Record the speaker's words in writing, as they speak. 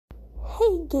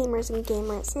Hey gamers and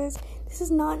gameresses, this is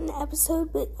not an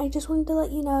episode, but I just wanted to let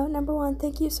you know, number one,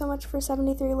 thank you so much for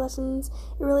 73 listens. It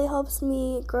really helps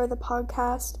me grow the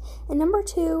podcast. And number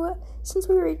two, since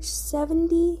we reached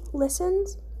 70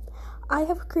 listens, I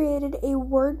have created a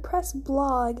WordPress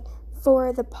blog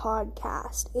for the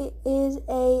podcast. It is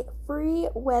a free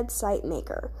website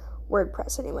maker,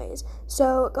 WordPress anyways.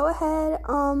 So go ahead,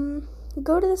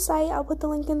 go to the site. I'll put the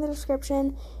link in the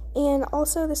description. And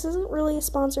also, this isn't really a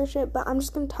sponsorship, but I'm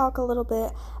just going to talk a little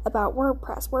bit about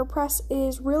WordPress. WordPress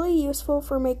is really useful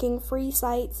for making free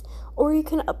sites, or you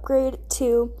can upgrade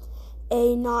to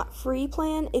a not free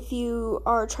plan if you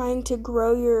are trying to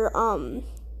grow your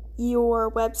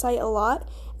website a lot.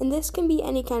 And this can be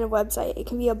any kind of website. It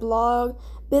can be a blog,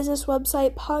 business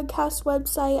website, podcast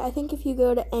website. I think if you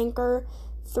go to Anchor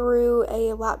through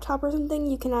a laptop or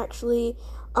something, you can actually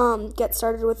get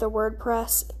started with a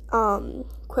WordPress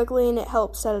quickly, and it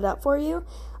helps set it up for you.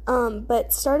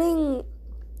 But starting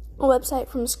a website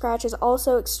from scratch is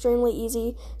also extremely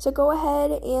easy. So go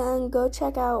ahead and go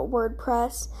check out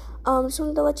WordPress. Just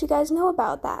wanted to let you guys know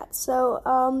about that. So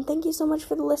thank you so much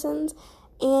for the listens,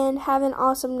 and have an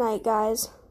awesome night, guys.